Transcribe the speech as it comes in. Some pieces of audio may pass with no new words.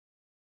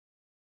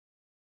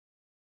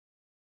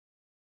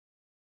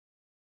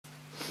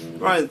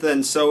Right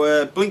then,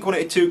 so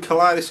Blink-182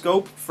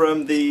 Kaleidoscope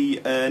from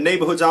the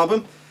Neighbourhoods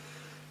album.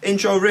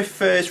 Intro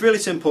riff is really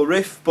simple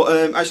riff,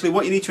 but actually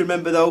what you need to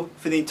remember though,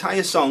 for the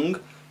entire song,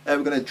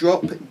 we're going to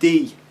drop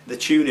D, the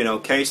tuning,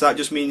 okay? So that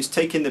just means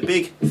taking the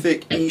big,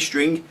 thick E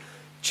string,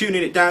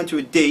 tuning it down to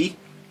a D.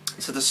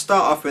 So to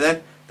start off with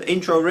then, the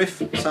intro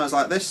riff sounds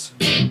like this.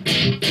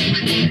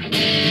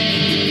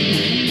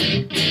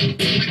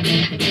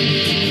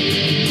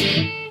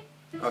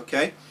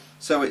 Okay,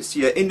 so it's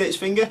your index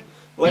finger,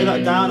 lay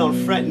that down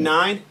on fret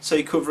 9, so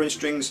you're covering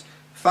strings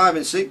 5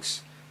 and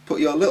 6. Put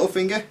your little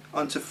finger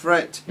onto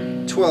fret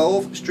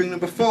 12, string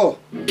number 4.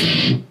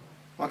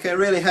 Okay,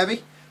 really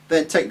heavy.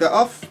 Then take that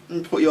off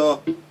and put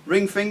your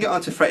ring finger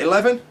onto fret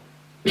 11.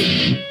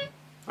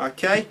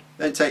 Okay,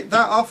 then take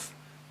that off.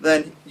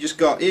 Then you just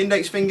got your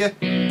index finger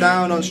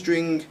down on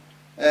string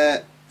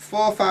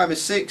 4, 5 and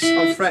 6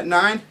 on fret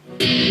 9.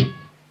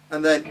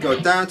 And then go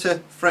down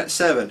to fret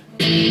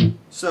 7.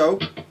 So,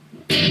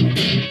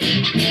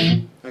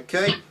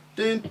 okay,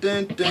 dun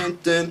dun dun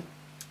dun.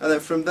 And then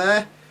from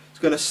there, it's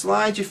going to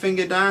slide your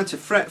finger down to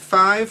fret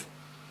 5.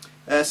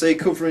 So you're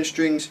covering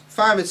strings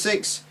 5 and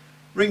 6.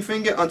 Ring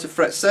finger onto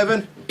fret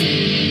 7.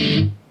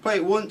 Play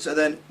it once and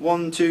then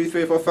 1, 2,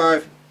 3, 4,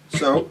 5.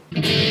 So,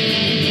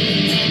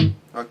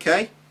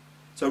 okay.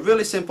 So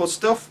really simple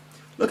stuff.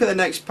 Look at the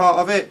next part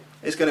of it.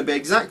 It's going to be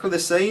exactly the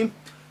same,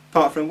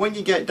 apart from when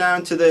you get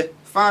down to the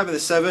 5 and the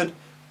 7,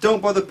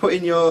 don't bother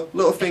putting your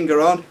little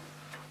finger on.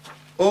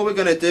 All we're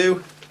going to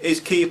do is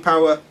keep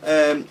our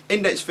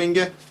index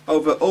finger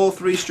over all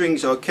 3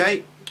 strings,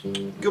 okay?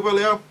 Good,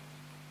 Willio?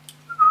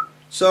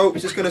 So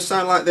it's just going to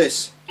sound like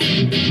this.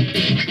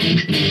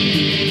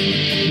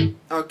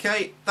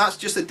 Okay, that's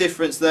just a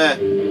difference there.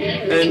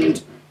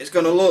 And it's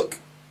going to look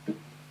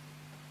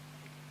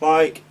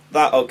like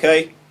that,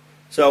 okay?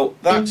 So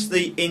that's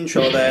the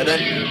intro there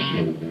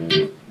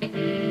then.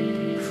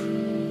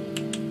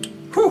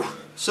 Whew.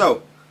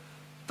 So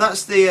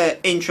that's the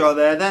intro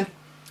there then.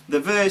 The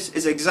verse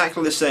is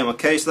exactly the same,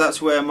 okay? So that's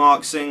where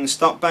Mark sings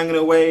 "Stop Banging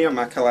Away" on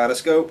my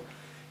Kaleidoscope.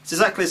 It's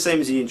exactly the same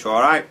as the intro,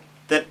 alright?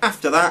 Then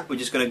after that we're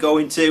just going to go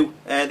into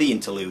the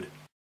interlude.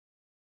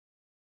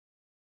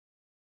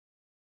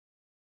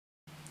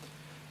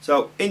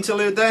 So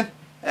interlude then,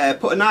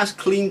 put a nice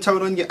clean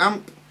tone on your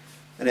amp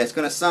and it's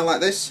going to sound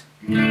like this.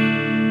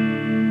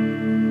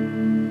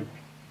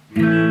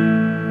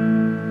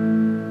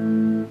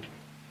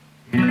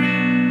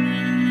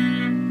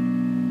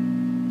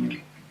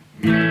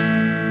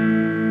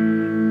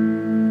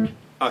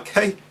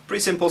 Okay,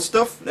 pretty simple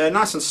stuff,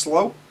 nice and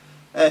slow.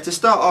 To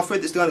start off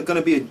with, it's going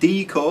to be a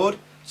D chord,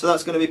 so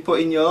that's going to be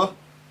putting your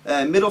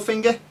middle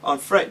finger on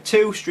fret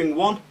 2, string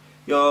 1,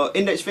 your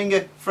index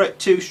finger, fret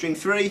 2, string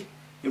 3,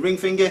 your ring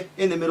finger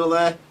in the middle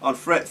there on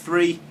fret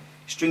 3,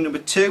 string number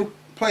 2.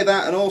 Play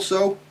that and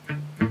also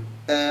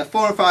 4 and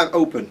 5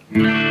 open.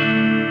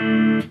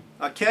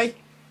 Okay,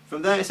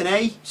 from there it's an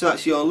A, so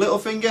that's your little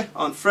finger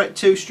on fret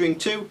 2, string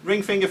 2,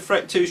 ring finger,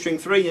 fret 2, string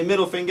 3, your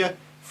middle finger,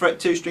 fret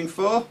 2, string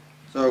 4.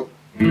 So,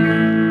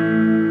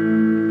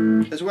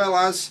 as well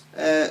as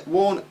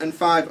 1 and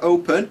 5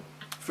 open.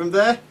 From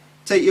there,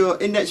 take your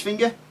index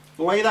finger,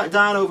 lay that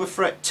down over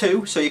fret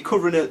 2, so you're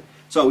covering it.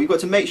 So you've got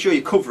to make sure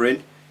you're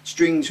covering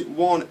strings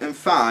 1 and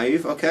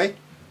 5, okay?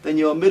 Then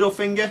your middle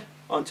finger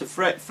onto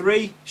fret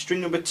 3,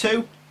 string number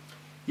 2,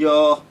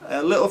 your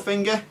little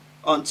finger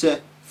onto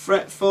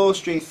fret 4,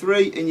 string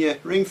 3, and your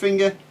ring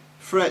finger,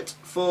 fret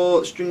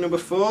 4, string number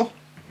 4.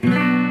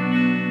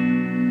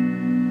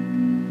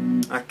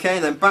 Okay,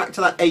 then back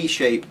to that A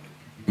shape.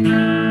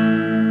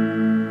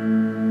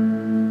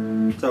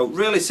 So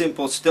really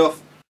simple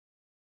stuff.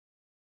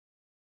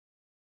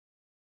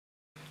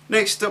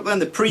 Next up then,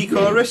 the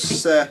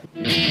pre-chorus.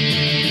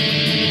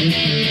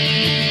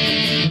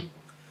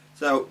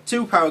 So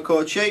 2 power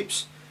chord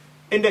shapes.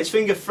 Index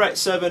finger fret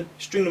 7,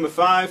 string number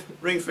 5,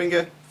 ring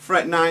finger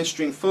fret 9,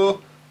 string 4,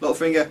 little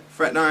finger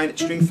fret 9,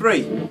 string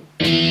 3.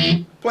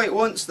 Play it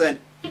once then.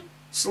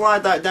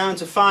 Slide that down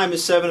to 5 and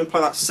 7 and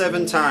play that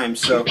 7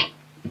 times. So,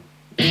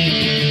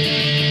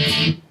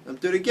 and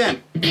do it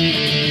again.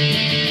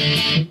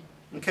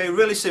 Okay,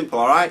 really simple,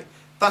 alright?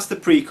 That's the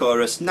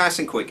pre-chorus, nice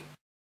and quick.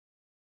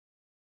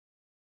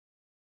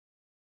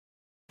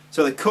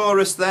 So the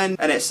chorus then,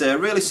 and it's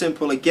really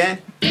simple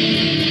again.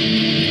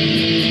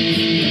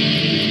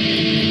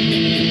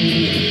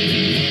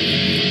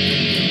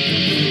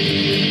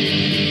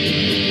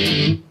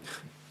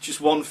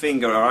 Just one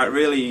finger, alright,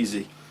 really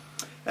easy.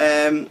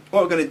 What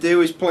we're going to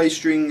do is play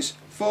strings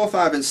 4,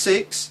 5 and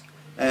 6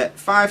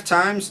 5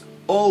 times,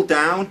 all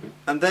down,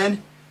 and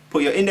then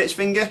put your index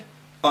finger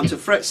onto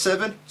fret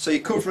 7, so you're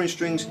covering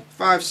strings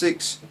 5,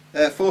 6,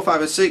 4,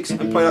 5 and 6,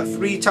 and play that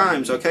 3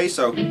 times, okay?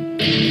 So,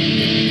 and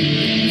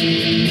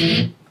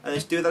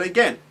let's do that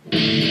again.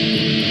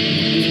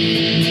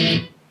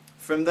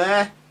 From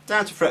there,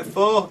 down to fret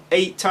 4,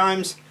 8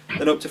 times,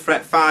 then up to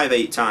fret 5,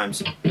 8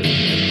 times.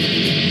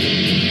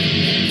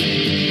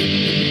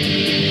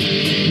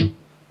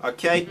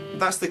 Okay,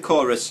 that's the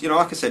chorus. You know,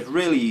 like I said,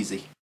 really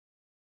easy.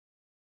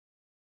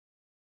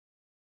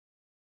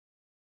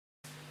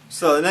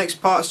 So the next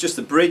part is just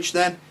the bridge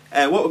then.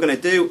 What we're going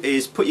to do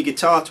is put your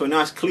guitar to a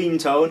nice clean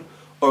tone,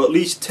 or at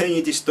least turn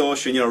your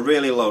distortion, you know,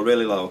 really low,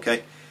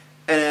 okay?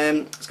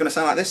 And it's going to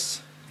sound like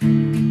this.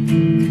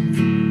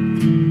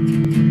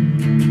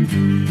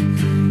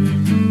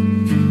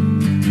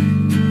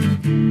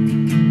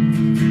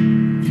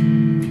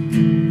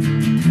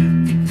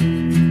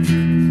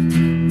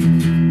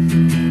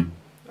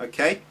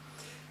 Okay,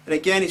 and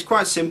again it's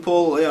quite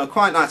simple, you know,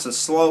 quite nice and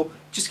slow,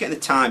 just getting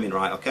the timing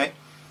right, okay?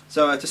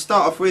 So to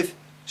start off with,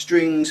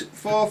 strings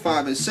 4,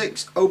 5 and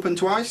 6 open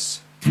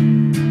twice,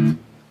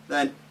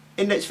 then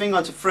index finger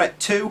onto fret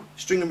 2,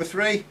 string number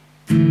 3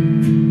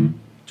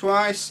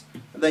 twice,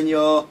 and then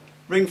your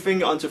ring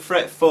finger onto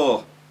fret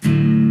 4.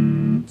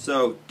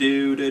 So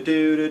do do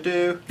do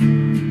do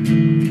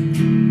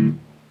do.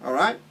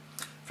 Alright,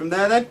 from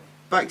there then,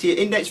 back to your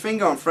index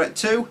finger on fret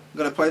 2, I'm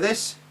going to play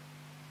this.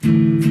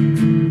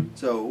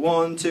 So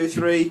 1, 2,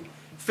 3,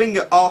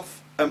 finger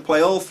off and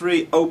play all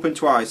 3 open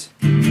twice.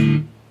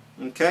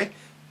 Okay,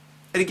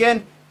 and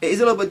again it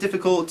is a little bit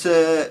difficult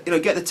to, you know,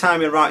 get the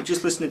timing right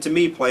just listening to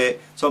me play it,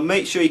 so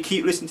make sure you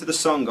keep listening to the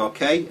song,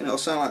 okay, and it'll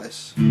sound like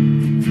this.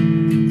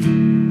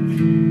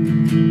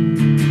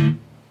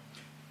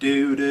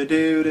 Do do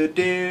do do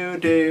do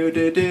do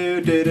do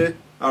do do do.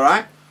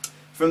 Alright,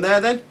 from there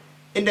then,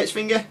 index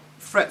finger,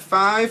 fret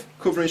 5,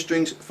 covering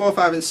strings 4,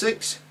 5 and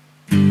 6.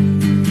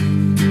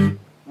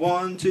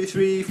 1, 2,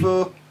 3,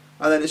 4,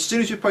 and then as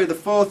soon as you play the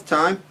 4th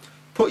time,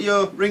 put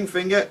your ring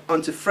finger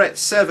onto fret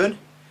 7,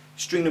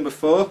 string number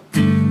 4.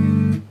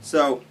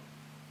 So,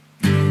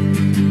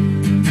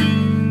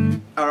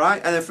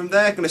 alright, and then from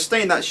there, I'm going to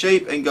stay in that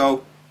shape and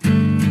go.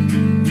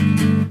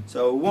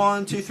 So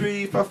 1, 2,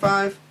 3, 4,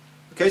 5.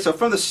 Okay, so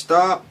from the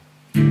start.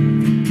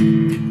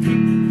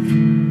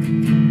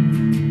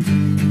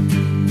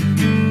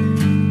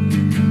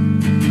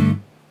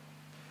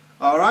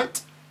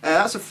 Alright,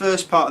 that's the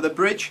first part of the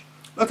bridge.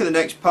 Look at the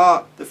next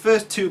part. The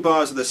first 2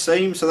 bars are the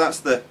same, so that's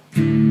the.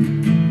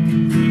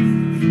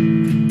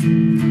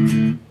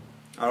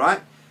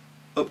 Alright,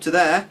 up to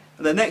there.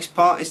 And the next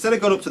part, instead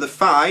of going up to the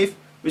 5,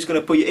 we're just going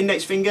to put your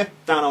index finger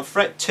down on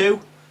fret 2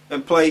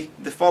 and play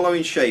the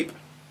following shape.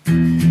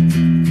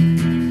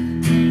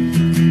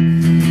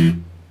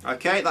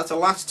 Okay, that's the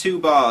last 2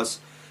 bars.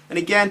 And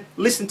again,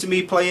 listen to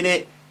me playing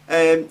it.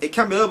 It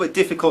can be a little bit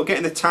difficult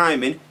getting the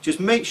timing. Just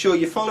make sure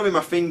you're following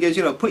my fingers,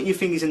 you know, putting your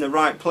fingers in the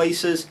right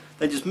places.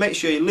 Then just make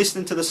sure you're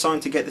listening to the song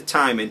to get the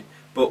timing.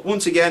 But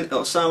once again,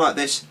 it'll sound like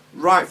this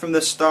right from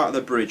the start of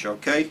the bridge,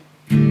 okay?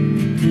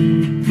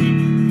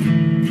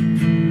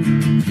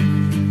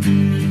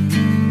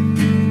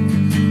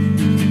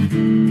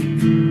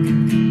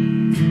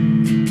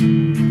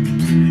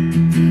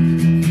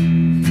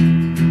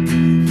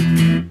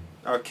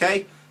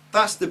 Okay,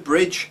 that's the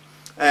bridge.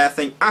 I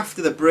think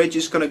after the bridge,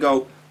 it's going to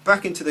go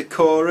back into the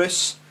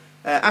chorus.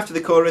 After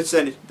the chorus,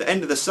 then the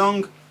end of the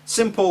song.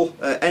 Simple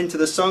end to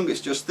the song. It's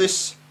just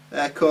this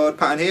chord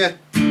pattern here.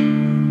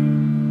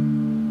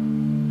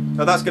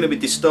 So that's going to be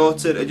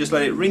distorted, and just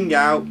let it ring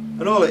out.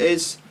 And all it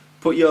is,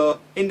 put your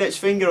index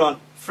finger on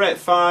fret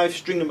 5,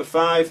 string number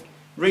 5,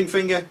 ring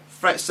finger,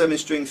 fret 7,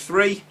 string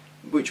 3,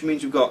 which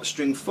means we've got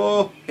string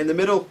 4 in the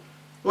middle.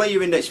 Lay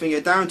your index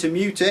finger down to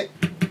mute it,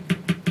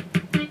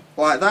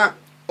 like that.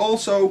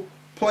 Also,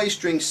 play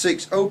string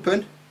 6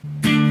 open.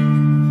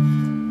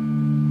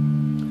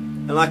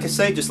 And like I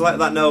say, just let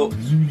that note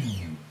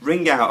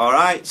ring out,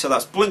 alright? So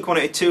that's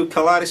Blink-182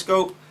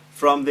 Kaleidoscope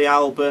from the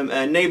album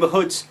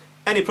Neighbourhoods.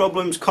 Any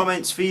problems,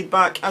 comments,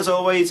 feedback, as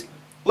always,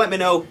 let me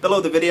know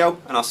below the video,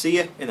 and I'll see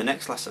you in the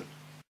next lesson.